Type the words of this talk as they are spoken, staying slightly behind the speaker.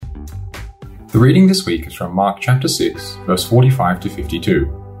The reading this week is from Mark chapter 6, verse 45 to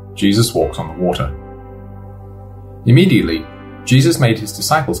 52. Jesus walks on the water. Immediately, Jesus made his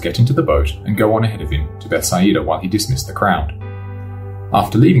disciples get into the boat and go on ahead of him to Bethsaida while he dismissed the crowd.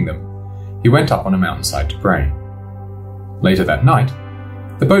 After leaving them, he went up on a mountainside to pray. Later that night,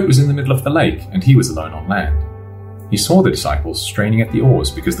 the boat was in the middle of the lake and he was alone on land. He saw the disciples straining at the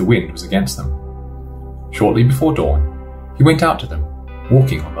oars because the wind was against them. Shortly before dawn, he went out to them,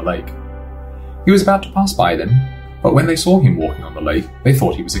 walking on the lake. He was about to pass by them, but when they saw him walking on the lake, they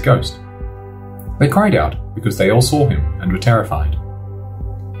thought he was a ghost. They cried out because they all saw him and were terrified.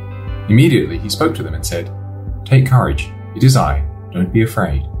 Immediately he spoke to them and said, "Take courage, it is I, don't be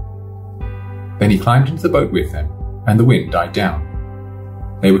afraid." Then he climbed into the boat with them, and the wind died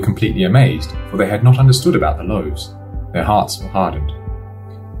down. They were completely amazed, for they had not understood about the loaves. Their hearts were hardened.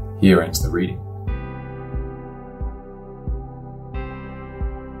 Here ends the reading.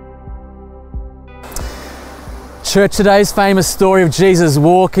 Church, today's famous story of Jesus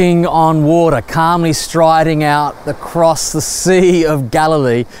walking on water, calmly striding out across the Sea of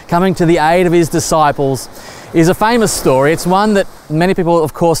Galilee, coming to the aid of his disciples, is a famous story. It's one that many people,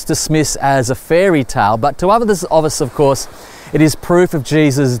 of course, dismiss as a fairy tale, but to others of us, of course, it is proof of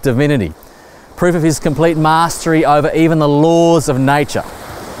Jesus' divinity, proof of his complete mastery over even the laws of nature.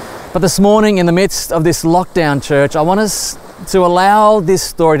 But this morning, in the midst of this lockdown, church, I want us to allow this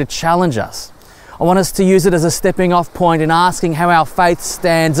story to challenge us. I want us to use it as a stepping off point in asking how our faith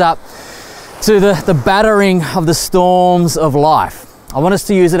stands up to the battering of the storms of life. I want us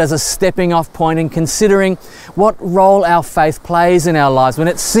to use it as a stepping off point in considering what role our faith plays in our lives when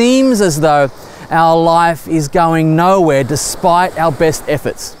it seems as though our life is going nowhere despite our best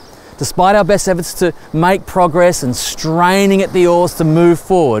efforts. Despite our best efforts to make progress and straining at the oars to move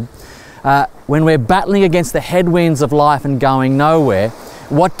forward, when we're battling against the headwinds of life and going nowhere,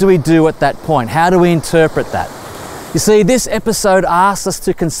 what do we do at that point? How do we interpret that? You see, this episode asks us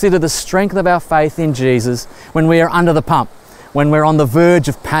to consider the strength of our faith in Jesus when we are under the pump, when we're on the verge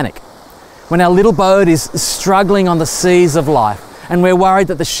of panic, when our little boat is struggling on the seas of life and we're worried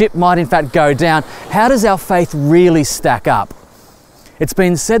that the ship might in fact go down. How does our faith really stack up? It's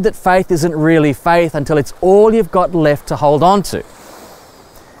been said that faith isn't really faith until it's all you've got left to hold on to.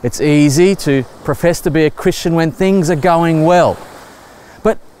 It's easy to profess to be a Christian when things are going well.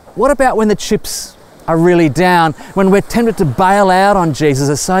 But what about when the chips are really down, when we're tempted to bail out on Jesus,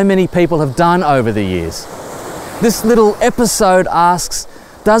 as so many people have done over the years? This little episode asks,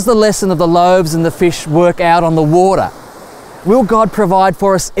 does the lesson of the loaves and the fish work out on the water? Will God provide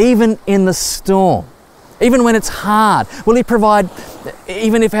for us even in the storm? Even when it's hard? Will He provide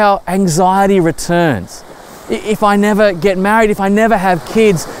even if our anxiety returns? If I never get married, if I never have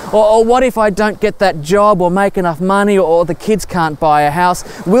kids, or what if I don't get that job or make enough money, or the kids can't buy a house?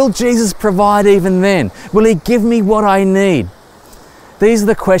 Will Jesus provide even then? Will He give me what I need? These are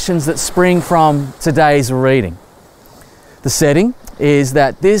the questions that spring from today's reading. The setting is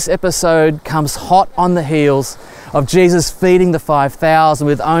that this episode comes hot on the heels of Jesus feeding the 5,000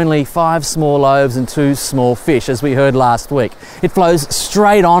 with only 5 small loaves and 2 small fish, as we heard last week. It flows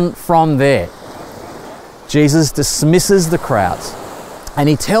straight on from there. Jesus dismisses the crowds and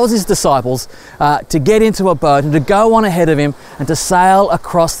he tells his disciples to get into a boat and to go on ahead of him and to sail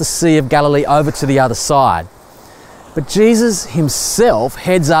across the Sea of Galilee over to the other side. But Jesus himself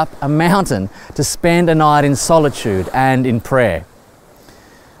heads up a mountain to spend a night in solitude and in prayer.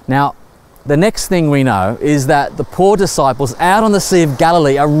 Now, the next thing we know is that the poor disciples out on the Sea of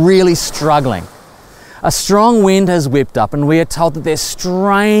Galilee are really struggling. A strong wind has whipped up and we are told that they're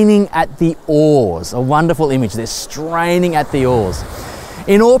straining at the oars. A wonderful image, they're straining at the oars.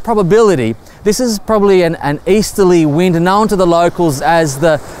 In all probability, this is probably an easterly wind known to the locals as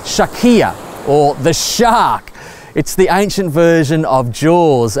the shakia, or the shark. It's the ancient version of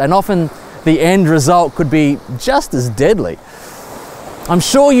Jaws, and often the end result could be just as deadly. I'm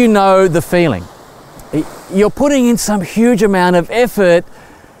sure you know the feeling. You're putting in some huge amount of effort,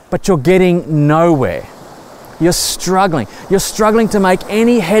 but you're getting nowhere. You're struggling. You're struggling to make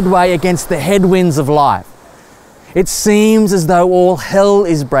any headway against the headwinds of life. It seems as though all hell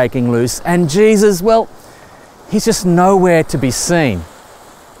is breaking loose, and Jesus, well, he's just nowhere to be seen.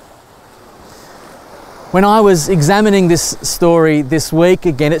 When I was examining this story this week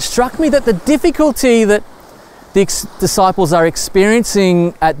again, it struck me that the difficulty that the disciples are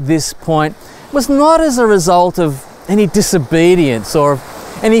experiencing at this point was not as a result of any disobedience or of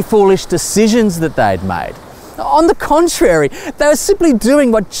any foolish decisions that they'd made. On the contrary, they were simply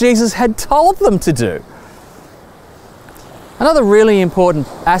doing what Jesus had told them to do. Another really important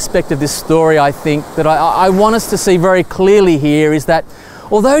aspect of this story, I think, that I want us to see very clearly here is that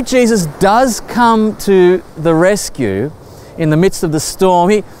although Jesus does come to the rescue in the midst of the storm,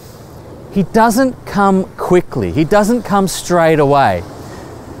 he doesn't come quickly. He doesn't come straight away.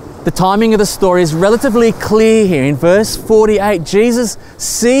 The timing of the story is relatively clear here. In verse 48, Jesus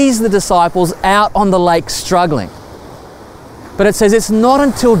sees the disciples out on the lake struggling. But it says it's not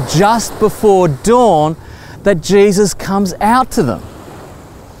until just before dawn that Jesus comes out to them.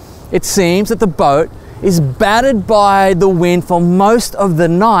 It seems that the boat is battered by the wind for most of the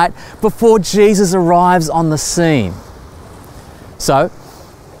night before Jesus arrives on the scene. So,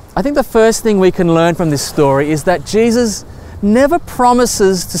 I think the first thing we can learn from this story is that Jesus never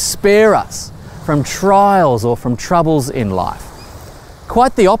promises to spare us from trials or from troubles in life.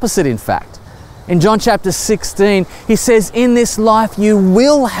 Quite the opposite, in fact. In John chapter 16, he says, in this life you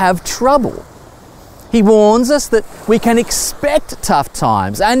will have trouble. He warns us that we can expect tough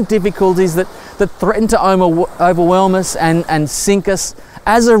times and difficulties that threaten to overwhelm us and sink us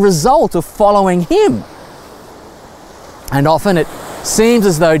as a result of following him. And often it seems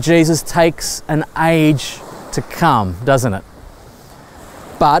as though Jesus takes an age to come, doesn't it?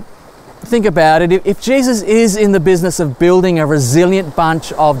 But think about it, if Jesus is in the business of building a resilient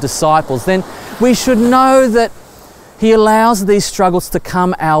bunch of disciples, then we should know that he allows these struggles to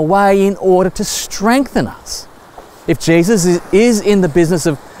come our way in order to strengthen us. If Jesus is in the business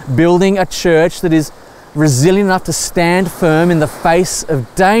of building a church that is resilient enough to stand firm in the face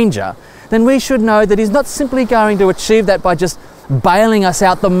of danger, then we should know that he's not simply going to achieve that by just bailing us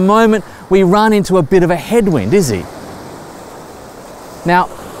out the moment we run into a bit of a headwind, is he? Now,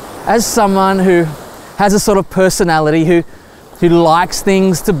 as someone who has a sort of personality who likes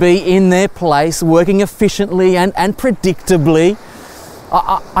things to be in their place, working efficiently and predictably,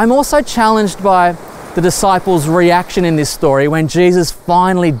 I'm also challenged by the disciples' reaction in this story when Jesus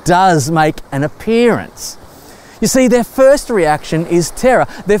finally does make an appearance. You see, their first reaction is terror.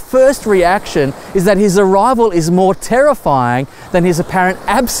 Their first reaction is that his arrival is more terrifying than his apparent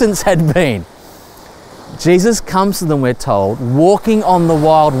absence had been. Jesus comes to them, we're told, walking on the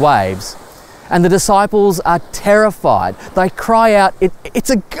wild waves, and the disciples are terrified. They cry out, it's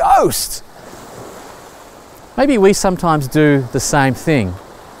a ghost! Maybe we sometimes do the same thing.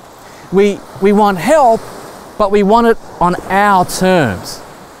 We want help, but we want it on our terms.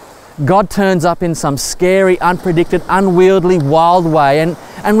 God turns up in some scary, unpredicted, unwieldy, wild way,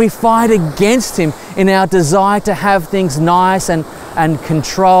 and we fight against him in our desire to have things nice and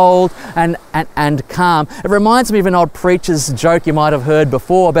controlled and calm. It reminds me of an old preacher's joke you might have heard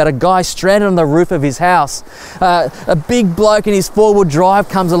before about a guy stranded on the roof of his house. A big bloke in his four-wheel drive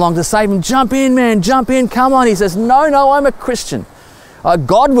comes along to save him. Jump in, man, jump in, come on. He says, no, I'm a Christian.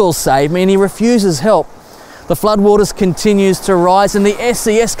 God will save me, and he refuses help. The floodwaters continues to rise, and the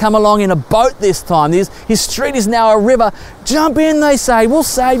SES come along in a boat this time. His street is now a river. Jump in, they say. We'll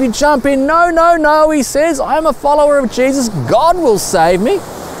save you. Jump in. No, he says. I'm a follower of Jesus. God will save me.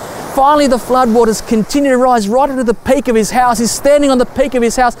 Finally, the floodwaters continue to rise right into the peak of his house. He's standing on the peak of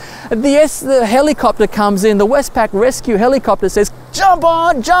his house. The helicopter comes in. The Westpac rescue helicopter says, jump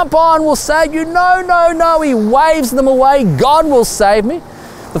on, we'll save you. No. He waves them away. God will save me.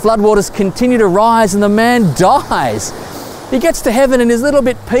 The floodwaters continue to rise and the man dies. He gets to heaven and is a little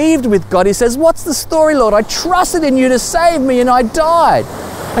bit peeved with God. He says, what's the story, Lord? I trusted in you to save me and I died.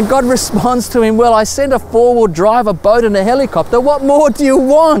 And God responds to him, well, I sent a four-wheel drive, a boat and a helicopter. What more do you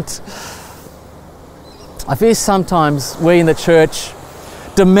want? I fear sometimes we in the church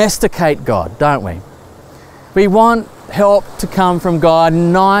domesticate God, don't we? We want help to come from God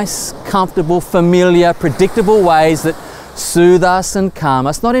in nice, comfortable, familiar, predictable ways that soothe us and calm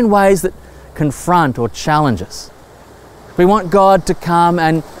us, not in ways that confront or challenge us. We want God to come,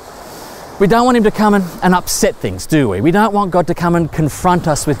 and we don't want him to come and upset things, do we? We don't want God to come and confront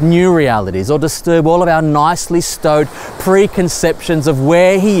us with new realities or disturb all of our nicely stowed preconceptions of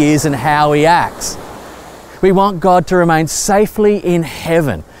where he is and how he acts. We want God to remain safely in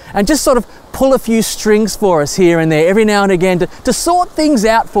heaven and just sort of pull a few strings for us here and there every now and again to sort things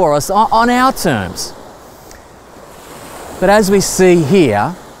out for us on our terms. But as we see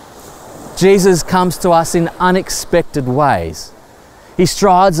here, Jesus comes to us in unexpected ways. He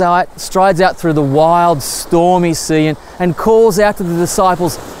strides out through the wild, stormy sea and calls out to the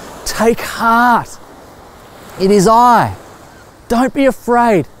disciples, take heart. It is I. Don't be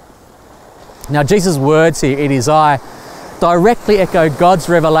afraid. Now, Jesus' words here, it is I, directly echo God's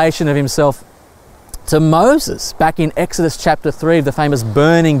revelation of himself to Moses back in Exodus chapter 3, the famous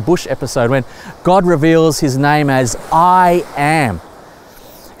burning bush episode when God reveals his name as I am.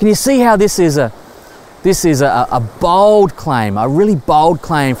 Can you see how this is a bold claim, a really bold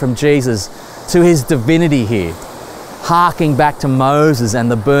claim from Jesus to his divinity here? harking back to Moses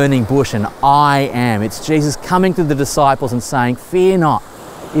and the burning bush and I am. It's Jesus coming to the disciples and saying, fear not,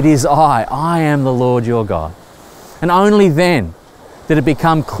 it is I am the Lord your God. And only then did it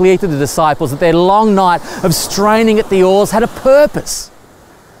become clear to the disciples that their long night of straining at the oars had a purpose.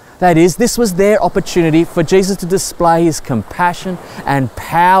 That is, this was their opportunity for Jesus to display his compassion and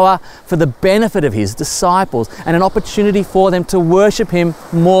power for the benefit of his disciples, and an opportunity for them to worship him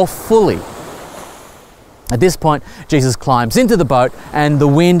more fully. At this point, Jesus climbs into the boat and the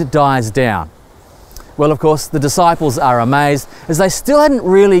wind dies down. Well, of course, the disciples are amazed, as they still hadn't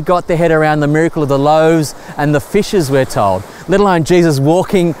really got their head around the miracle of the loaves and the fishes, we're told, let alone Jesus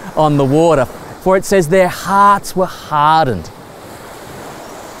walking on the water, for it says their hearts were hardened.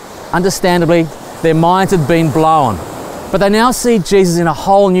 Understandably, their minds had been blown, but they now see Jesus in a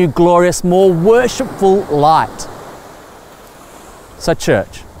whole new, glorious, more worshipful light. So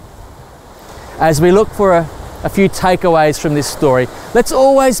church, as we look for a few takeaways from this story, let's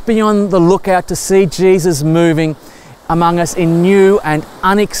always be on the lookout to see Jesus moving among us in new and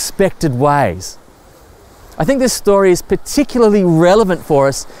unexpected ways. I think this story is particularly relevant for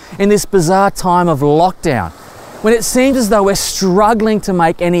us in this bizarre time of lockdown, when it seems as though we're struggling to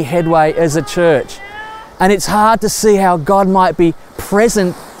make any headway as a church, and it's hard to see how God might be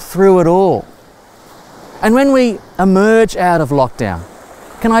present through it all. And when we emerge out of lockdown,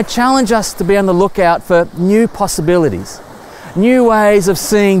 can I challenge us to be on the lookout for new possibilities, new ways of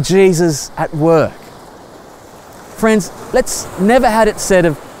seeing Jesus at work? Friends, let's never have it said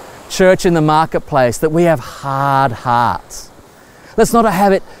of church in the marketplace that we have hard hearts. Let's not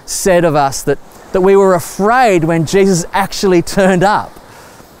have it said of us that we were afraid when Jesus actually turned up.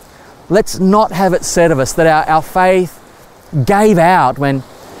 Let's not have it said of us that our faith gave out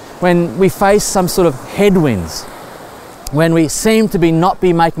when we faced some sort of headwinds, when we seemed to not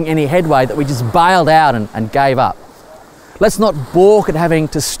be making any headway, that we just bailed out and gave up. Let's not balk at having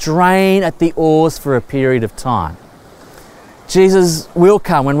to strain at the oars for a period of time. Jesus will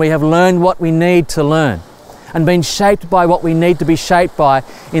come when we have learned what we need to learn and been shaped by what we need to be shaped by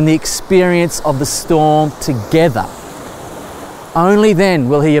in the experience of the storm together. Only then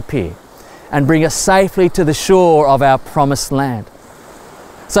will he appear and bring us safely to the shore of our promised land.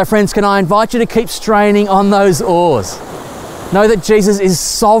 So friends, can I invite you to keep straining on those oars? Know that Jesus is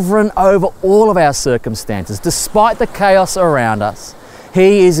sovereign over all of our circumstances. Despite the chaos around us,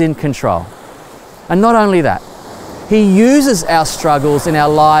 he is in control. And not only that, he uses our struggles in our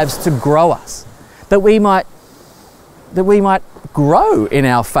lives to grow us, that we might grow in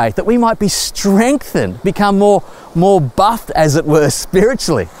our faith, that we might be strengthened, become more buffed, as it were,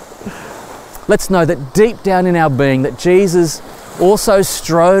 spiritually. Let's know that deep down in our being, that Jesus also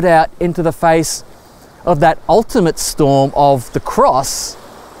strode out into the face of that ultimate storm of the cross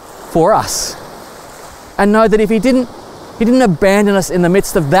for us. And know that if he didn't abandon us in the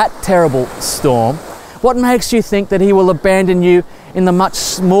midst of that terrible storm, what makes you think that he will abandon you in the much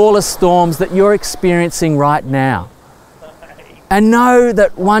smaller storms that you're experiencing right now? And know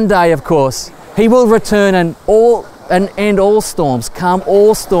that one day, of course, he will return and end all storms, calm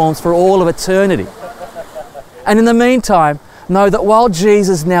all storms for all of eternity. And in the meantime, know that while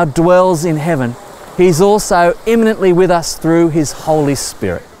Jesus now dwells in heaven, he's also imminently with us through his Holy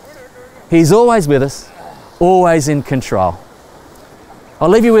Spirit. He's always with us, always in control. I'll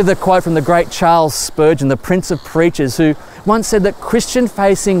leave you with a quote from the great Charles Spurgeon, the Prince of Preachers, who once said that Christian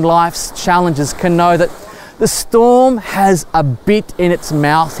facing life's challenges can know that the storm has a bit in its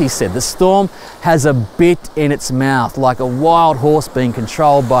mouth, he said. The storm has a bit in its mouth, like a wild horse being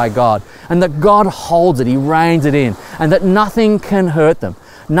controlled by God, and that God holds it, he reins it in, and that nothing can hurt them.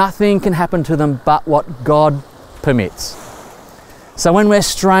 Nothing can happen to them but what God permits. So when we're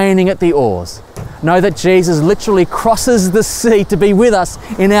straining at the oars, know that Jesus literally crosses the sea to be with us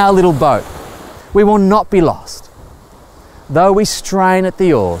in our little boat. We will not be lost. Though we strain at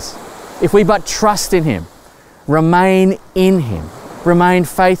the oars, if we but trust in him, remain in him, remain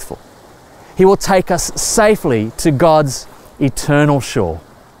faithful, he will take us safely to God's eternal shore.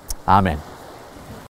 Amen.